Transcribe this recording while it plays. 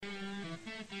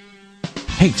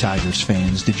Hey Tigers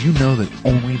fans, did you know that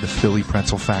only the Philly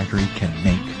Pretzel Factory can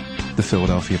make the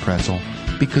Philadelphia pretzel?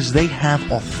 Because they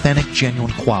have authentic,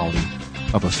 genuine quality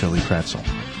of a Philly pretzel.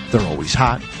 They're always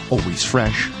hot, always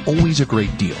fresh, always a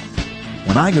great deal.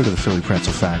 When I go to the Philly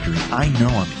Pretzel Factory, I know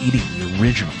I'm eating the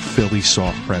original Philly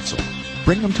soft pretzel.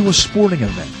 Bring them to a sporting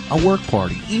event, a work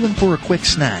party, even for a quick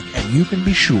snack, and you can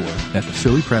be sure that the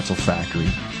Philly Pretzel Factory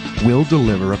will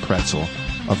deliver a pretzel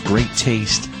of great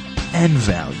taste and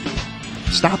value.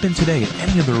 Stop in today at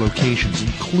any of their locations,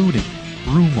 including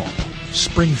Broomall,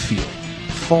 Springfield,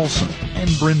 Folsom, and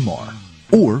Bryn Mawr.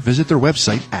 Or visit their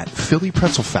website at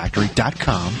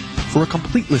phillypretzelfactory.com for a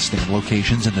complete listing of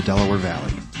locations in the Delaware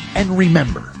Valley. And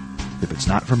remember, if it's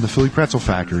not from the Philly Pretzel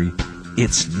Factory,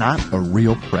 it's not a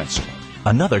real pretzel.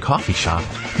 Another coffee shop?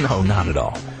 No, not at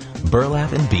all.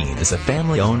 Burlap and Bean is a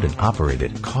family-owned and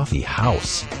operated coffee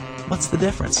house. What's the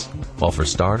difference? Well, for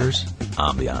starters,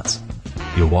 ambiance.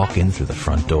 You walk in through the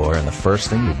front door, and the first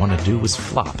thing you want to do is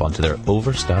flop onto their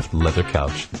overstuffed leather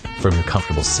couch. From your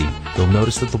comfortable seat, you'll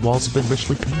notice that the walls have been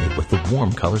richly painted with the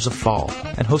warm colors of fall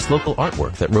and host local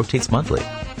artwork that rotates monthly.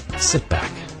 Sit back,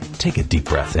 take a deep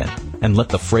breath in, and let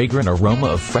the fragrant aroma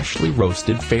of freshly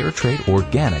roasted, fair trade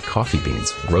organic coffee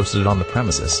beans roasted on the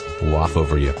premises waft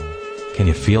over you. Can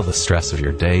you feel the stress of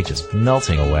your day just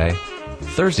melting away?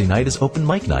 Thursday night is open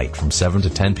mic night from 7 to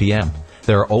 10 p.m.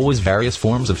 There are always various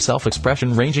forms of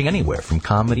self-expression ranging anywhere from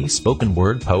comedy, spoken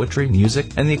word, poetry,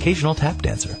 music, and the occasional tap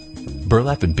dancer.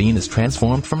 Burlap and Bean is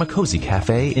transformed from a cozy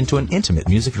cafe into an intimate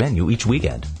music venue each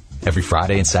weekend. Every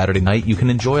Friday and Saturday night, you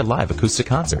can enjoy a live acoustic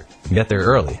concert. Get there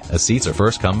early, as seats are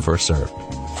first come, first served.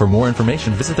 For more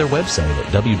information, visit their website at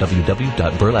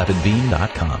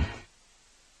www.burlapandbean.com.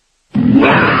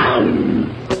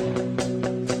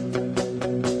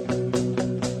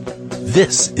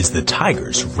 This is the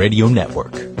Tigers Radio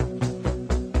Network.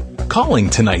 Calling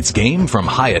tonight's game from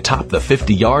high atop the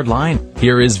 50-yard line,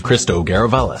 here is Christo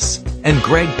Garavelis and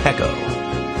Greg Pecco.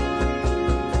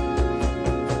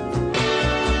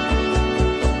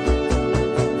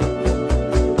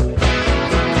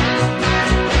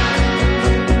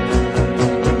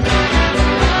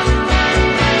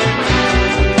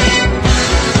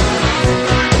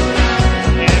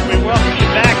 And we welcome you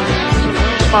back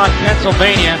to Rosemont,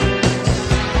 Pennsylvania.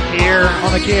 Here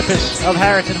on the campus of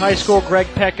Harriton High School, Greg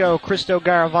Pecco, Christo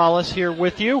Garavelis here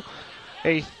with you.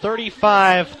 A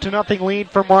 35-0 lead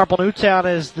for Marple Newtown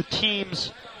as the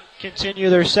teams continue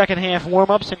their second half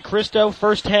warm-ups. And Christo,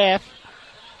 first half,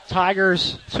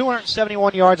 Tigers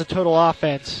 271 yards of total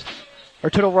offense, or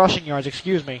total rushing yards,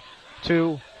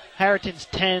 to Harriton's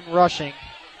 10 rushing.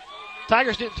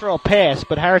 Tigers didn't throw a pass,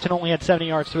 but Harriton only had 70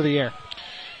 yards through the air.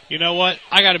 You know what?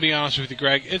 I got to be honest with you,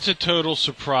 Greg. It's a total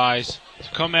surprise to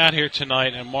come out here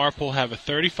tonight and Marple have a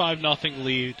 35-0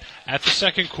 lead at the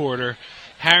second quarter.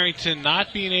 Harrington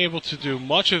not being able to do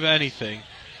much of anything.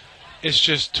 It's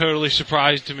just totally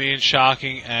surprising to me and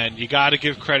shocking, and you got to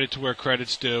give credit to where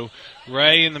credit's due.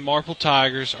 Ray and the Marple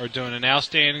Tigers are doing an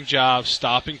outstanding job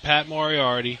stopping Pat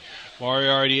Moriarty.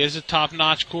 Moriarty is a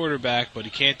top-notch quarterback, but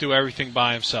he can't do everything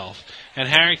by himself. And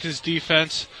Harrington's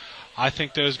defense, I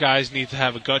think those guys need to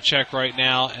have a gut check right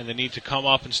now, and they need to come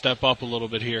up and step up a little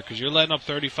bit here because you're letting up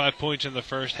 35 points in the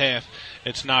first half.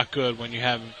 It's not good when you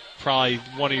have probably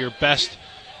one of your best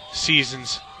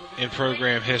seasons in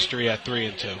program history at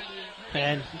 3-2.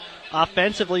 And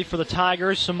offensively for the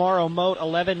Tigers, Samaro Moat,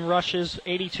 11 rushes,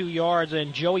 82 yards,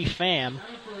 and Joey Pham,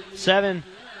 7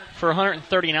 for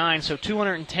 139, so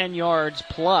 210 yards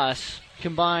plus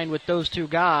combined with those two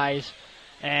guys.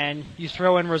 And you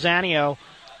throw in Rosanio,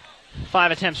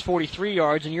 5 attempts, 43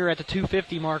 yards, and you're at the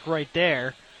 250 mark right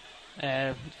there.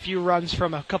 A few runs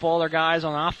from a couple other guys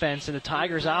on offense, and the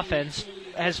Tigers' offense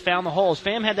has found the holes.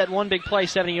 Pham had that one big play,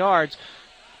 70 yards,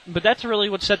 but that's really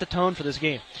what set the tone for this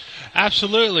game.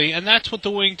 Absolutely, and that's what the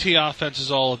wing T offense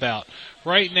is all about.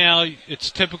 Right now,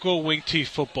 it's typical wing T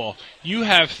football. You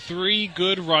have 3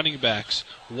 good running backs,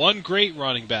 1 great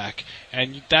running back,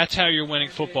 and that's how you're winning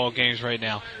football games right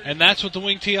now. And that's what the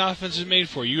wing T offense is made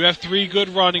for. You have 3 good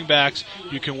running backs.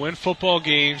 You can win football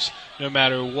games no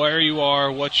matter where you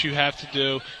are, what you have to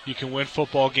do. You can win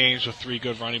football games with 3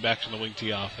 good running backs in the wing T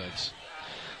offense.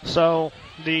 So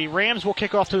the Rams will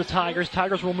kick off to the Tigers.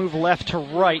 Tigers will move left to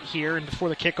right here. And before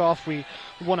the kickoff, we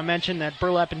want to mention that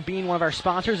Burlap and Bean, one of our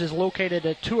sponsors, is located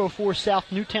at 204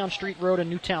 South Newtown Street Road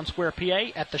in Newtown Square, PA,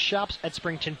 at the shops at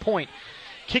Springton Point.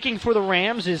 Kicking for the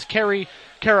Rams is Kerry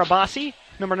Karabasi,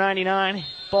 number 99.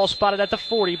 Ball spotted at the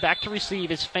 40. Back to receive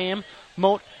is Pham,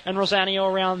 Moat, and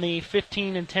Rosanio around the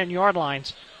 15 and 10-yard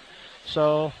lines.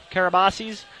 So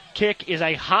Karabasi's kick is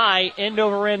a high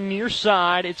end-over-end near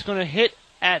side. It's going to hit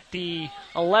at the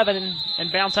 11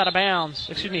 and bounce out of bounds.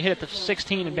 Excuse me, hit at the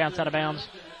 16 and bounce out of bounds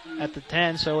at the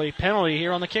 10. So a penalty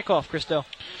here on the kickoff, Christo.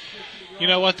 You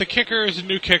know what? The kicker is a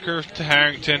new kicker to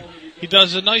Harrington. He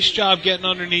does a nice job getting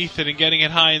underneath it and getting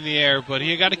it high in the air, but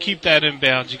you got to keep that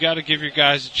inbounds. You got to give your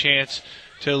guys a chance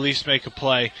to at least make a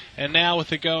play. And now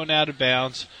with it going out of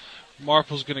bounds,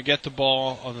 Marple's going to get the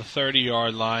ball on the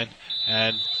 30-yard line,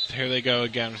 and here they go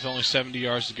again with only 70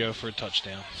 yards to go for a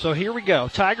touchdown. So here we go.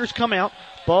 Tigers come out.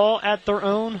 Ball at their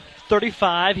own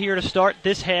 35 here to start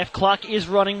this half. Clock is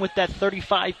running with that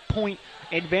 35-point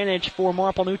advantage for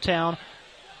Marple Newtown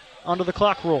under the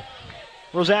clock rule.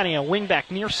 Rosanio, wingback,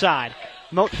 near side.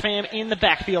 Moat Pham in the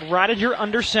backfield. Ridinger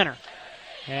under center.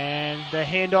 And the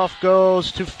handoff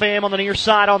goes to Pham on the near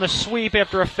side on the sweep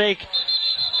after a fake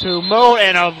to Moat,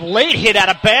 and a late hit out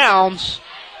of bounds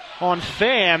on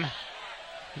Pham.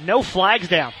 No flags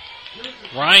down.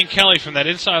 Ryan Kelly from that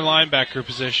inside linebacker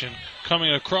position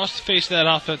coming across the face of that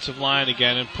offensive line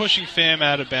again and pushing Pham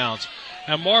out of bounds.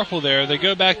 And Marple there, they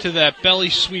go back to that belly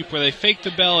sweep where they fake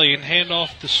the belly and hand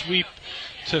off the sweep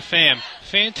to Pham.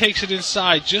 Pham takes it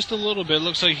inside just a little bit.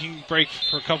 Looks like he can break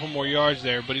for a couple more yards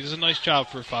there, but he does a nice job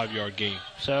for a 5-yard gain.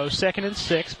 So 2nd and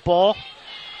 6. Ball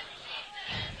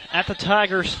at the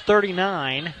Tigers'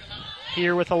 39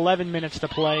 here with 11 minutes to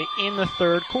play in the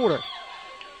third quarter.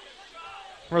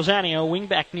 Rosanio,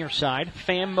 wingback near side.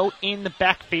 Pham, Moat in the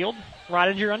backfield.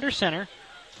 Ridinger under center.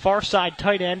 Far side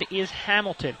tight end is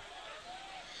Hamilton.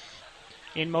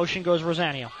 In motion goes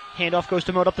Rosanio. Handoff goes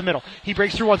to Moat up the middle. He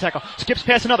breaks through one tackle. Skips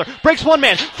past another. Breaks one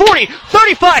man. 40,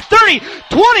 35, 30,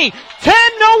 20, 10.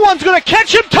 No one's going to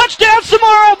catch him. Touchdown,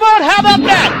 Samara Moat. How about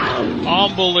that?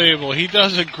 Unbelievable. He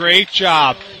does a great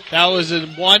job. That was a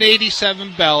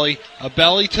 187 belly, a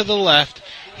belly to the left.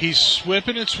 He's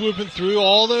swipping and swooping through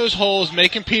all those holes,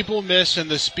 making people miss, and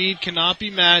the speed cannot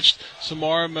be matched.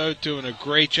 Samara Moat doing a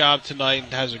great job tonight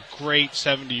and has a great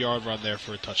 70-yard run there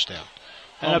for a touchdown.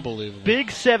 And unbelievable. A big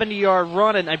 70-yard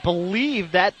run, and I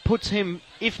believe that puts him,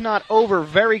 if not over,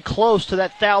 very close to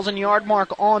that 1,000-yard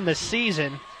mark on the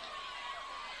season.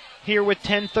 Here with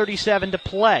 10:37 to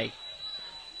play.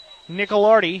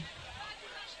 Nicolardi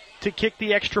to kick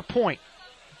the extra point.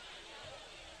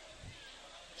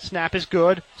 Snap is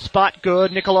good. Spot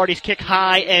good. Nicolardi's kick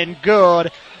high and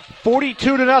good.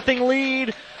 42-0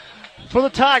 lead for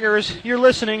the Tigers. You're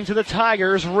listening to the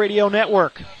Tigers Radio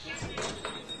Network.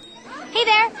 Hey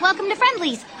there, welcome to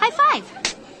Friendly's. High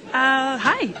five.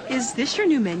 Hi. Is this your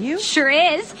new menu? Sure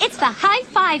is. It's the High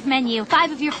Five menu.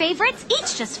 5 of your favorites,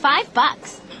 each just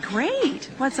 $5. Great.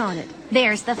 What's on it?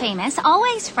 There's the famous,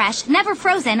 always fresh, never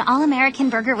frozen All-American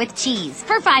burger with cheese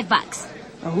for $5.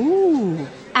 Oh.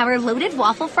 Our loaded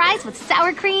waffle fries with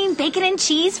sour cream, bacon, and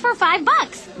cheese for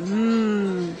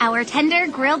 $5. Our tender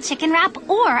grilled chicken wrap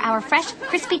or our fresh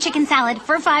crispy chicken salad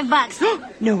for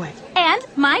 $5. No way. And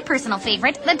my personal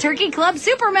favorite, the Turkey Club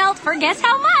Super Melt for guess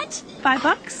how much?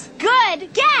 $5?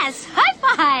 Good guess. High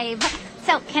five.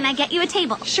 So, can I get you a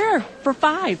table? Sure, for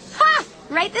 $5. Ha!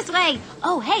 Right this way.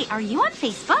 Oh, hey, are you on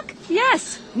Facebook?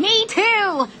 Yes. Me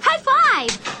too. High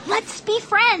five. Let's be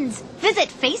friends. Visit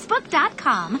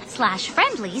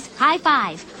Facebook.com/friendlies high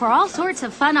five for all sorts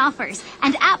of fun offers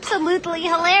and absolutely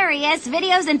hilarious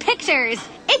videos and pictures.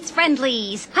 It's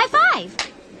Friendlies. High five.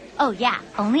 Oh, yeah,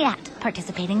 only at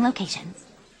participating locations.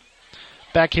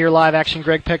 Back here, live action.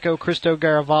 Greg Pecco, Christo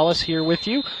Garavalis here with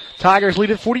you. Tigers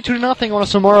lead at 42-0 on a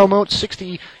Samara Moat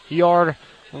 60-yard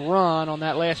run on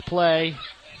that last play.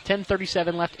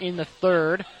 10:37 left in the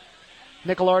third.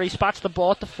 Nicolardi spots the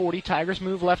ball at the 40. Tigers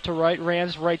move left to right.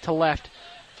 Rams right to left.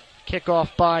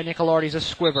 Kickoff by Nicolardi's a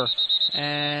squiver.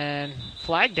 And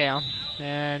flag down.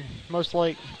 And most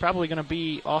likely probably going to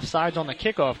be offsides on the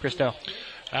kickoff, Christo.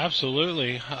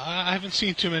 Absolutely. I haven't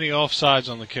seen too many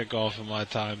offsides on the kickoff in my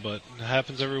time, but it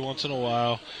happens every once in a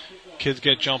while. Kids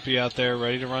get jumpy out there,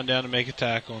 ready to run down and make a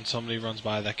tackle, and somebody runs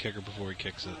by that kicker before he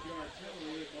kicks it.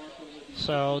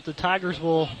 So the Tigers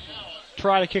will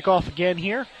try to kick off again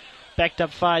here. Backed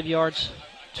up 5 yards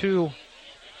to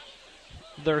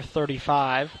their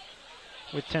 35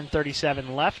 with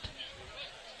 10:37 left.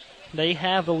 They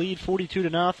have the lead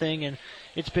 42-0, and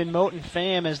it's been Moat and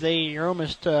Pham as they are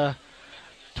almost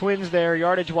twins there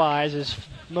yardage-wise, as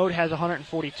Moat has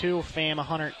 142, Pham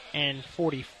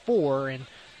 144, and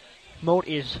Moat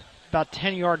is about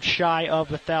 10 yards shy of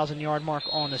the 1,000-yard mark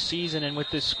on the season, and with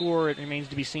this score, it remains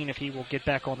to be seen if he will get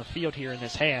back on the field here in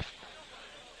this half.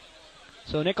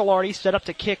 So Nicolardi set up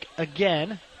to kick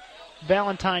again.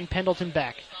 Valentine Pendleton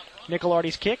back.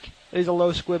 Nicolardi's kick is a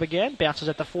low squib again. Bounces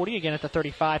at the 40, again at the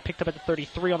 35. Picked up at the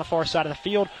 33 on the far side of the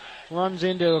field. Runs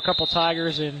into a couple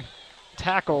Tigers and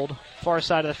tackled far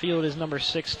side of the field is number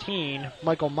 16,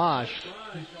 Michael Maj.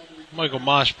 Michael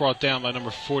Mosh brought down by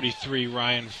number 43,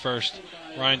 Ryan First.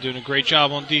 Ryan doing a great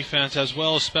job on defense as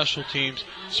well as special teams,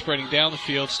 spreading down the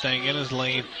field, staying in his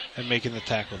lane, and making the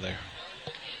tackle there.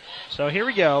 So here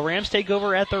we go. Rams take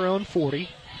over at their own 40.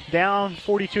 Down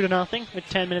 42-0 with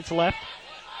 10 minutes left.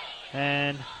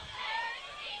 And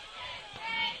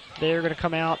they're going to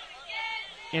come out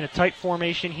in a tight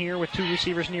formation here with two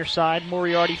receivers near side.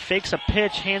 Moriarty fakes a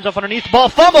pitch, hands off underneath, the ball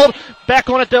fumbled. Back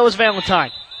on it, though, is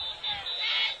Valentine.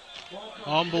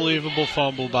 Unbelievable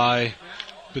fumble by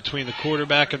between the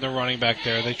quarterback and the running back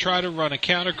there. They try to run a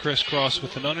counter crisscross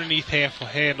with an underneath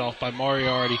handoff by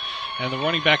Moriarty, and the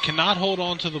running back cannot hold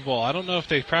on to the ball. I don't know if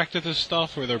they practice this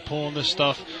stuff or they're pulling this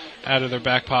stuff out of their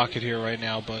back pocket here right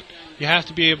now, but you have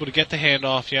to be able to get the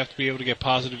handoff. You have to be able to get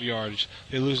positive yardage.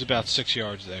 They lose about 6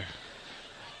 yards there.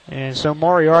 And so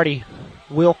Moriarty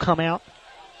will come out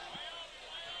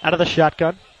of the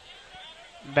shotgun.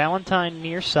 Valentine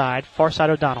near side, far side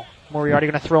O'Donnell. Moriarty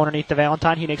going to throw underneath to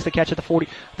Valentine. He makes the catch at the 40,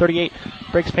 38.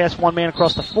 Breaks past one man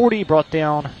across the 40. Brought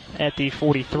down at the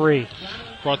 43.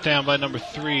 Brought down by number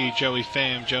 3, Joey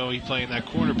Pham. Joey playing that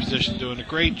corner position, doing a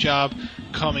great job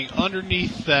coming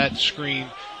underneath that screen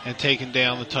and taking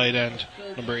down the tight end,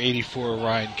 number 84,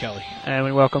 Ryan Kelly. And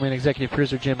we welcome in executive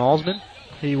producer Jim Alsman.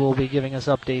 He will be giving us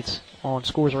updates on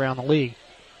scores around the league.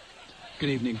 Good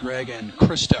evening, Greg and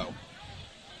Christo.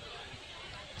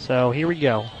 So here we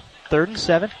go. 3rd and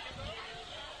 7.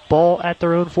 Ball at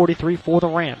their own 43 for the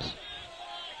Rams.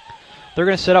 They're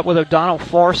going to set up with O'Donnell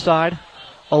far side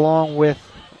along with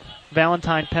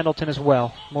Valentine Pendleton as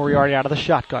well. Moriarty out of the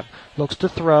shotgun. Looks to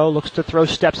throw,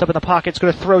 steps up in the pocket. It's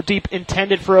going to throw deep,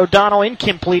 intended for O'Donnell.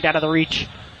 Incomplete, out of the reach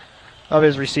of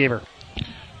his receiver.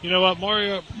 You know what?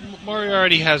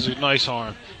 Moriarty has a nice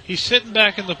arm. He's sitting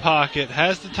back in the pocket,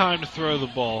 has the time to throw the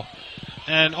ball.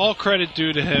 And all credit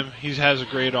due to him, he has a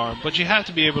great arm. But you have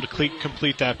to be able to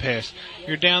complete that pass.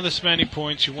 You're down this many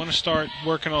points. You want to start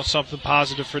working on something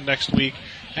positive for next week.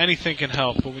 Anything can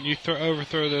help. But when you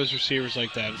overthrow those receivers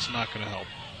like that, it's not going to help.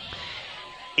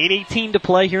 8:18 to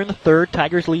play here in the third.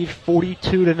 Tigers lead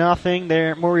 42-0.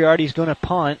 There, Moriarty's going to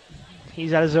punt.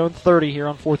 He's at his own 30 here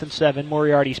on 4th and 7.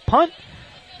 Moriarty's punt.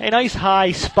 A nice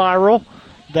high spiral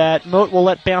that Moat will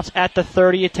let bounce at the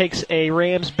 30. It takes a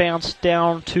Rams bounce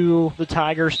down to the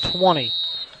Tigers' 20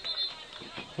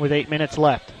 with 8 minutes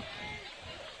left.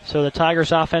 So the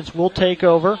Tigers' offense will take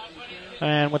over.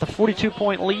 And with a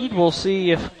 42-point lead, we'll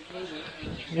see if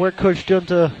where Coach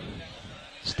Junta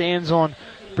stands on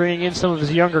bringing in some of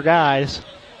his younger guys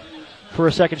for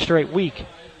a second straight week.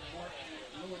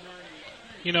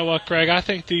 You know what, Greg? I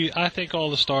think all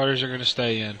the starters are going to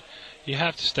stay in. You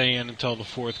have to stay in until the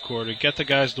fourth quarter. Get the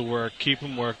guys to work. Keep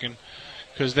them working.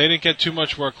 Because they didn't get too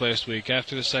much work last week.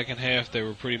 After the second half, they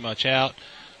were pretty much out.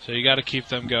 So you got to keep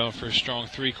them going for a strong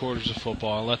 3 quarters of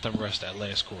football and let them rest that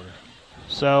last quarter.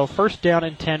 So 1st down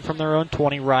and 10 from their own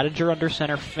 20. Ridinger under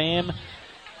center. Pham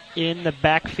in the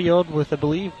backfield with, I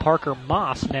believe, Parker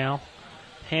Moss now.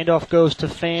 Handoff goes to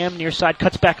Pham. Near side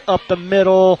cuts back up the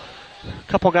middle. A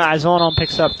couple guys on him.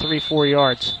 Picks up 3-4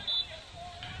 yards.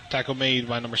 Tackle made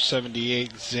by number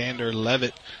 78, Xander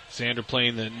Levitt. Xander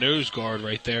playing the nose guard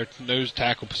right there, nose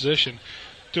tackle position.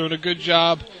 Doing a good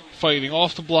job fighting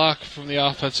off the block from the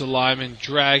offensive lineman,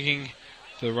 dragging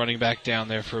the running back down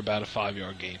there for about a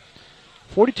 5-yard gain.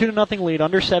 42-0 lead,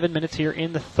 under 7 minutes here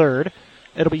in the third.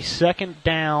 It'll be 2nd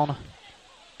down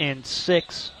and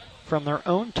 6 from their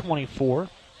own 24.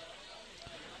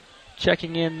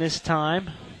 Checking in this time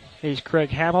is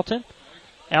Craig Hamilton.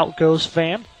 Out goes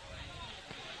Pham.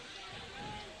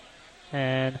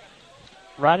 And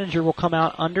Ridinger will come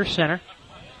out under center.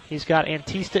 He's got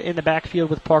Antista in the backfield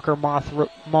with Parker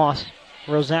Moss.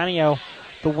 Rosanio,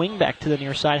 the wingback to the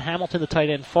near side. Hamilton, the tight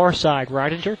end, far side.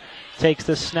 Ridinger takes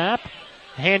the snap.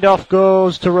 Handoff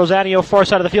goes to Rosanio, far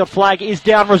side of the field. Flag is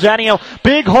down. Rosanio,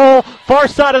 big hole, far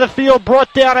side of the field,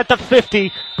 brought down at the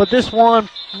 50. But this one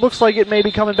looks like it may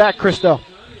be coming back, Christo.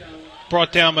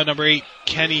 Brought down by number 8,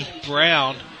 Kenny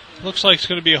Brown. Looks like it's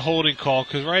going to be a holding call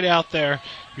because right out there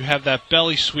you have that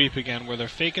belly sweep again where they're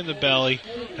faking the belly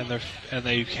and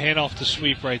they hand off the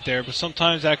sweep right there. But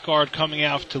sometimes that guard coming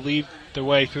out to lead the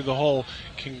way through the hole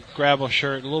can grab a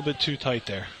shirt a little bit too tight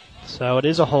there. So it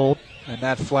is a hold. And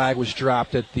that flag was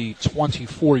dropped at the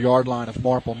 24-yard line of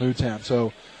Marple Newtown.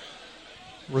 So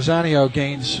Rosanio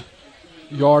gains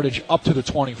yardage up to the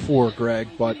 24, Greg,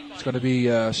 but it's going to be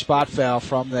a spot foul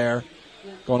from there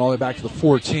going all the way back to the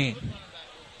 14.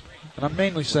 And I'm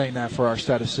mainly saying that for our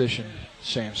statistician,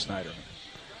 Sam Snyder.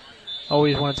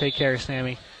 Always want to take care of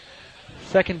Sammy.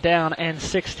 2nd down and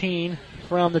 16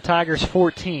 from the Tigers'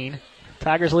 14.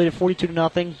 Tigers lead at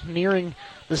 42-0, nearing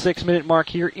the 6-minute mark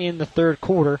here in the third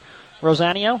quarter.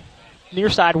 Rosanio, near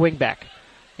side wingback.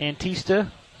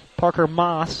 Antista, Parker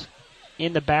Moss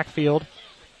in the backfield.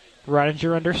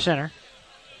 Reidinger under center.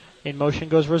 In motion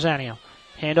goes Rosanio.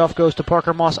 Handoff goes to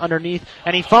Parker Moss underneath,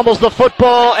 and he fumbles the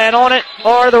football, and on it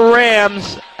are the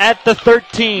Rams at the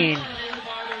 13.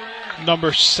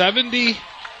 Number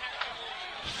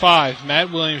 75,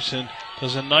 Matt Williamson,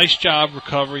 does a nice job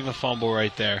recovering the fumble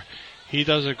right there. He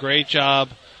does a great job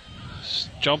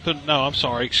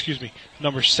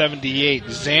Number 78,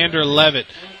 Xander Levitt,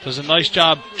 does a nice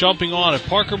job jumping on it.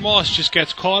 Parker Moss just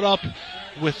gets caught up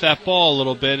with that ball a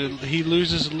little bit. He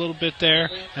loses a little bit there,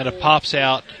 and it pops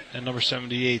out, and number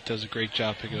 78 does a great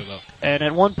job picking it up. And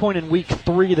at one point in week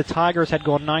 3, the Tigers had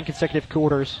gone 9 consecutive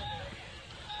quarters.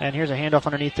 And here's a handoff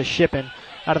underneath to Shippen.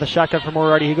 Out of the shotgun for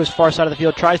Moriarty. He goes far side of the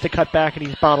field, tries to cut back, and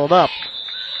he's bottled up.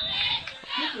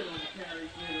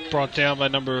 Brought down by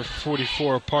number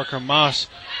 44, Parker Moss.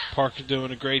 Parker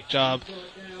doing a great job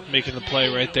making the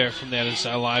play right there from that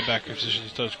inside linebacker position.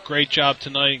 He does a great job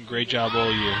tonight and great job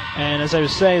all year. And as I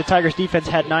was saying, the Tigers defense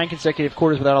had 9 consecutive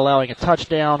quarters without allowing a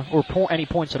touchdown or any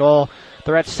points at all.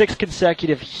 They're at 6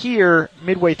 consecutive here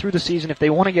midway through the season. If they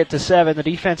want to get to 7, the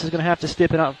defense is going to have to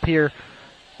step it up here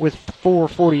with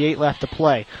 4:48 left to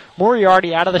play.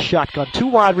 Moriarty out of the shotgun. 2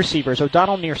 wide receivers.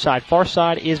 O'Donnell near side. Far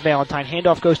side is Valentine.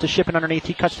 Handoff goes to Shippen underneath.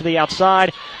 He cuts to the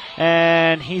outside,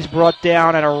 and he's brought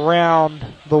down at around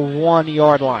the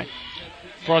 1-yard line.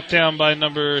 Brought down by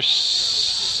number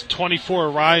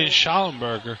 24, Ryan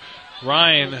Schallenberger.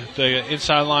 Ryan, the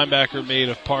inside linebacker made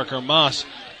of Parker Moss,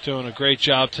 doing a great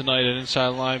job tonight at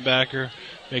inside linebacker,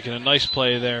 making a nice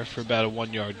play there for about a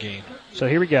 1-yard gain. So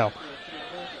here we go.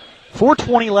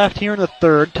 4:20 left here in the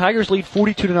third. Tigers lead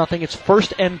 42-0. It's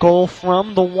first and goal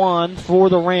from the 1 for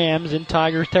the Rams in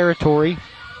Tigers territory.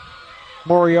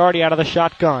 Moriarty out of the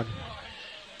shotgun.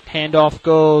 Handoff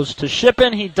goes to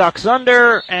Shippen. He ducks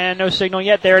under, and no signal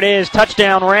yet. There it is.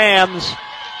 Touchdown, Rams.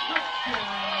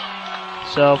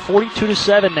 So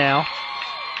 42-7 now,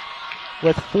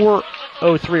 with 4:03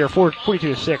 or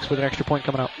 42-6 with an extra point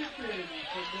coming up.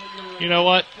 You know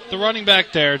what? The running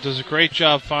back there does a great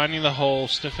job finding the hole,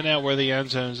 sniffing out where the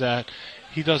end zone's at.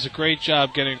 He does a great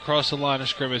job getting across the line of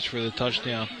scrimmage for the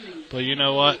touchdown. But you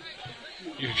know what?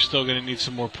 You're still going to need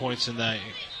some more points in that.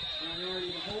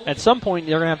 At some point,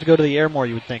 you're going to have to go to the air more,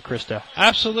 you would think, Christo.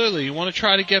 Absolutely. You want to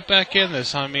try to get back in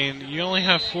this. I mean, you only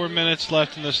have 4 minutes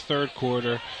left in this third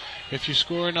quarter. If you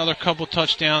score another couple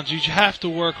touchdowns, you have to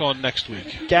work on next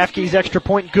week. Gaffkey's extra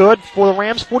point good for the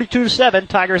Rams. 42-7,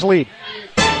 Tigers lead.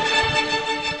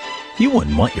 You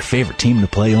wouldn't want your favorite team to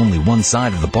play only one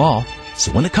side of the ball.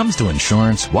 So when it comes to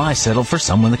insurance, why settle for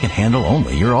someone that can handle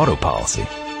only your auto policy?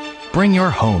 Bring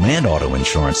your home and auto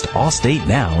insurance to Allstate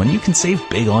now and you can save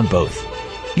big on both.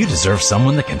 You deserve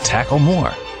someone that can tackle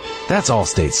more. That's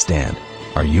Allstate's stand.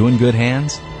 Are you in good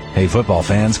hands? Hey, football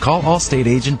fans, call Allstate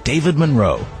agent David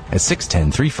Monroe at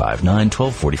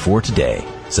 610-359-1244 today.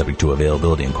 Subject to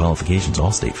availability and qualifications,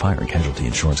 Allstate Fire and Casualty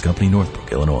Insurance Company,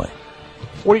 Northbrook, Illinois.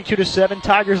 42-7,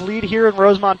 Tigers lead here in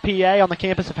Rosemont, PA, on the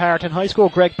campus of Harriton High School.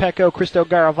 Greg Pecco, Cristo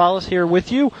Garavalis here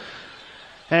with you.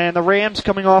 And the Rams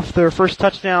coming off their first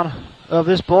touchdown of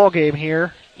this ball game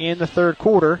here in the third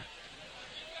quarter.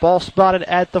 Ball spotted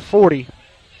at the 40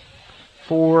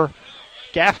 for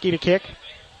Gaffkey to kick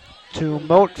to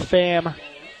Moat, Pham,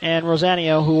 and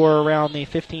Rosanio, who are around the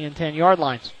 15 and 10-yard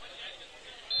lines.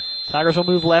 Tigers will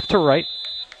move left to right.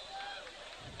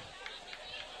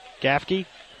 Gaffkey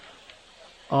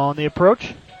on the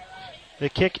approach. The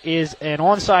kick is an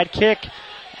onside kick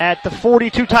at the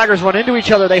 42. Tigers run into each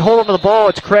other. They hold onto the ball.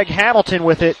 It's Craig Hamilton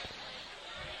with it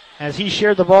as he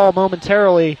shared the ball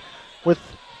momentarily with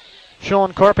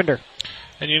Sean Carpenter.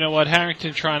 And you know what?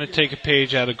 Harriton trying to take a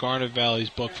page out of Garnet Valley's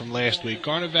book from last week.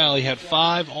 Garnet Valley had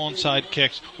 5 onside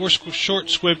kicks or short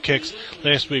squib kicks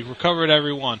last week. Recovered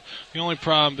every one. The only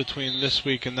problem between this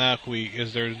week and that week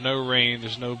is there's no rain.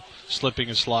 There's no slipping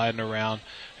and sliding around.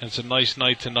 And it's a nice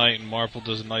night tonight, and Marple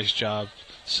does a nice job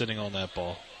sitting on that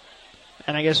ball.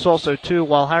 And I guess also, too,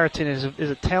 while Harriton is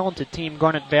a talented team,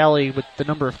 Garnet Valley, with the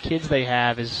number of kids they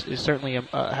have, is certainly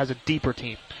has a deeper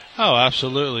team. Oh,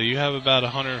 absolutely. You have about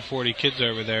 140 kids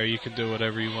over there. You can do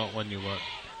whatever you want when you want.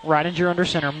 Reidinger under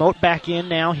center. Moat back in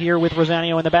now here with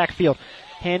Rosanio in the backfield.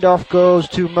 Handoff goes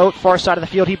to Moat, far side of the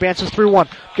field. He bounces through one.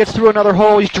 Gets through another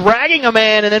hole. He's dragging a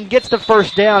man and then gets the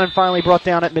first down and finally brought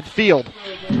down at midfield.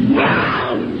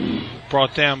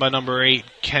 Brought down by number 8,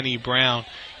 Kenny Brown.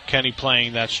 Kenny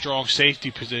playing that strong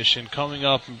safety position, coming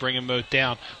up and bringing Moat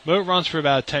down. Moat runs for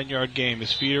about a 10-yard game.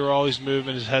 His feet are always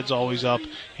moving. His head's always up.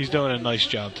 He's doing a nice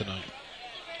job tonight.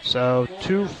 So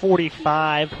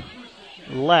 2:45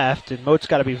 left, and Moat's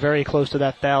got to be very close to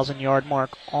that 1,000-yard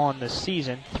mark on the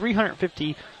season.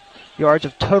 350 yards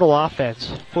of total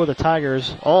offense for the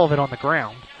Tigers, all of it on the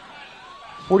ground.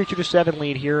 42-7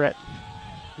 lead here at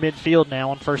midfield now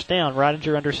on first down.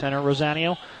 Ridinger under center,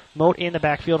 Rosanio. Moat in the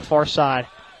backfield, far side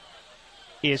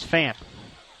is Pham.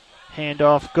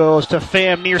 Handoff goes to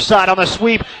Pham, near side on the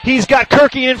sweep. He's got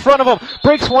Kirky in front of him.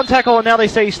 Breaks one tackle, and now they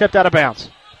say he stepped out of bounds.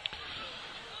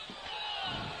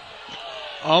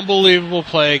 Unbelievable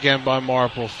play again by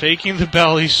Marple, faking the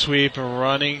belly sweep and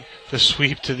running the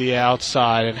sweep to the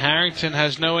outside. And Harriton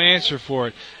has no answer for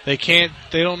it. They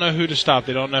don't know who to stop.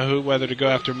 They don't know whether to go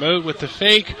after Moat with the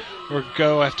fake or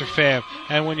go after Pham.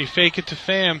 And when you fake it to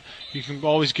Pham, you can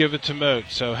always give it to Moat.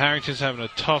 So Harrington's having a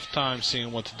tough time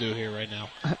seeing what to do here right now.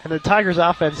 And the Tigers'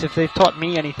 offense, if they've taught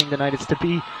me anything tonight, it's to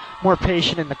be more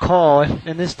patient in the call.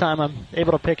 And this time I'm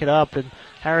able to pick it up, and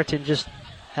Harriton just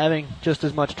having just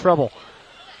as much trouble.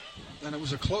 And it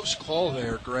was a close call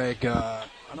there, Greg. I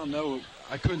don't know.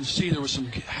 I couldn't see. There was some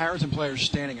Harriton players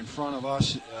standing in front of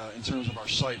us in terms of our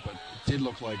sight, but it did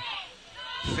look like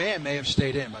Pham may have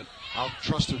stayed in, but I'll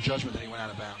trust their judgment that he went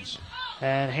out of bounds.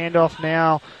 And handoff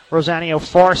now. Rosanio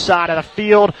far side of the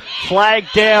field. Flag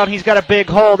down. He's got a big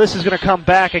hole. This is going to come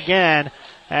back again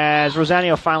as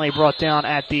Rosanio finally brought down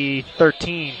at the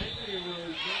 13.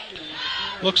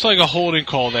 Looks like a holding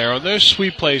call there. On those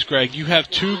sweep plays, Greg, you have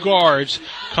two guards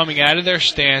coming out of their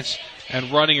stance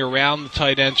and running around the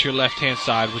tight end to your left-hand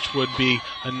side, which would be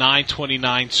a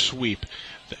 9-29 sweep.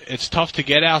 It's tough to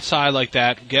get outside like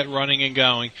that, get running and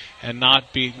going, and not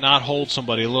hold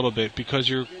somebody a little bit because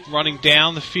you're running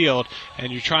down the field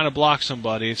and you're trying to block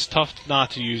somebody. It's tough not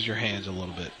to use your hands a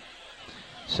little bit.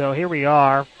 So here we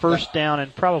are, first down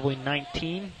and probably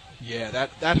 19. Yeah,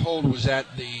 that hold was at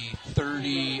the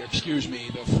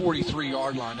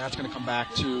 43-yard line. That's going to come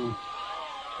back to,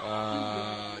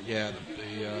 the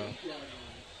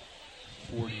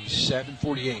 47,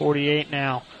 48. 48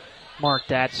 now. Mark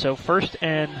that. So first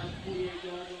and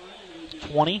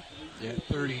 20. Yeah,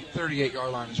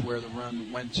 38-yard line is where the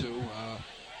run went to.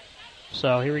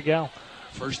 So here we go.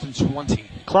 First and 20.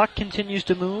 Clock continues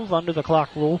to move under the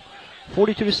clock rule.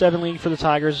 42-7 lead for the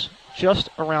Tigers. Just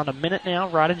around a minute now.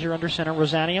 Ridinger under center,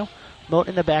 Rosanio. Moat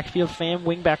in the backfield, Pham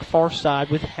wingback far side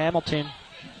with Hamilton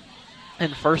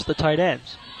and first the tight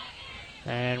ends.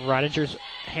 And Ridinger's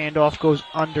handoff goes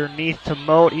underneath to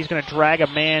Moat. He's going to drag a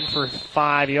man for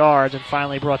 5 yards and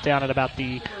finally brought down at about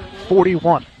the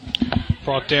 41.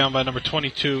 Brought down by number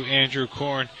 22, Andrew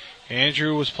Korn.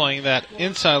 Andrew was playing that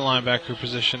inside linebacker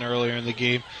position earlier in the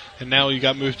game, and now he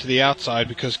got moved to the outside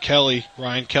because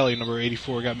Ryan Kelly, number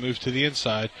 84, got moved to the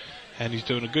inside, and he's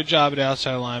doing a good job at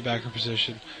outside linebacker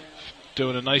position,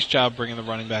 doing a nice job bringing the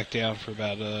running back down for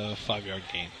about a 5-yard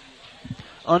gain.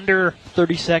 Under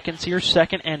 30 seconds here,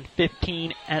 second and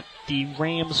 15 at the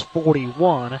Rams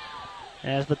 41,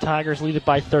 as the Tigers lead it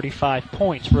by 35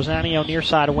 points. Rosanio near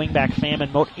side, a wingback, Pham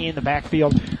and Moat in the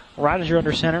backfield. Ridinger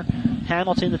under center,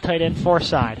 Hamilton the tight end far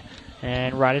side.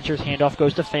 And Ridinger's handoff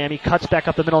goes to Pham. He cuts back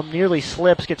up the middle, nearly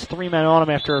slips, gets 3 men on him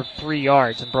after 3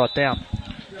 yards and brought down.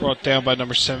 Brought down by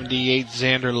number 78,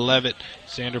 Xander Levitt.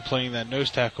 Xander playing that nose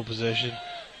tackle position.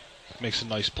 Makes a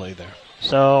nice play there.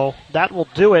 So that will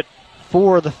do it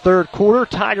for the third quarter.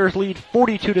 Tigers lead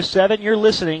 42-7. You're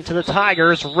listening to the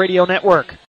Tigers Radio Network.